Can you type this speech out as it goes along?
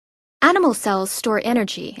Animal cells store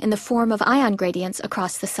energy in the form of ion gradients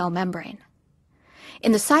across the cell membrane.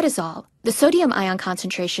 In the cytosol, the sodium ion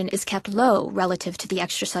concentration is kept low relative to the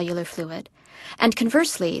extracellular fluid, and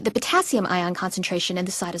conversely, the potassium ion concentration in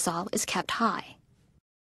the cytosol is kept high.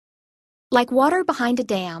 Like water behind a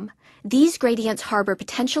dam, these gradients harbor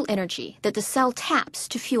potential energy that the cell taps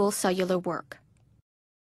to fuel cellular work.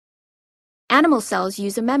 Animal cells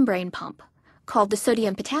use a membrane pump, called the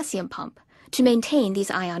sodium-potassium pump, to maintain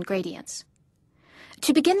these ion gradients.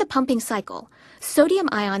 To begin the pumping cycle, sodium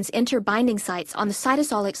ions enter binding sites on the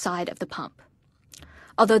cytosolic side of the pump.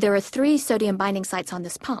 Although there are 3 sodium binding sites on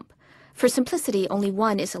this pump, for simplicity only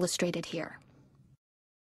one is illustrated here.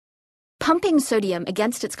 Pumping sodium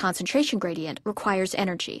against its concentration gradient requires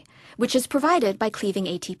energy, which is provided by cleaving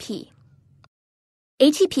ATP.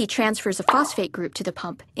 ATP transfers a phosphate group to the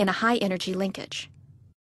pump in a high-energy linkage.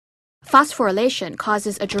 Phosphorylation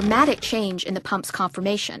causes a dramatic change in the pump's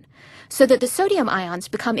conformation, so that the sodium ions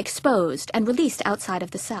become exposed and released outside of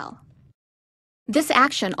the cell. This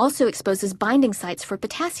action also exposes binding sites for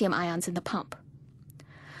potassium ions in the pump.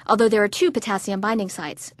 Although there are 2 potassium binding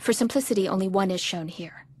sites, for simplicity only one is shown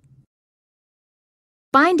here.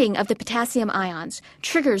 Binding of the potassium ions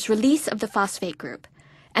triggers release of the phosphate group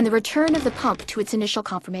and the return of the pump to its initial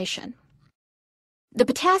conformation. The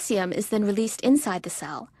potassium is then released inside the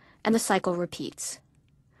cell, and the cycle repeats.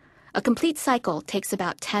 A complete cycle takes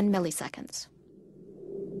about 10 milliseconds.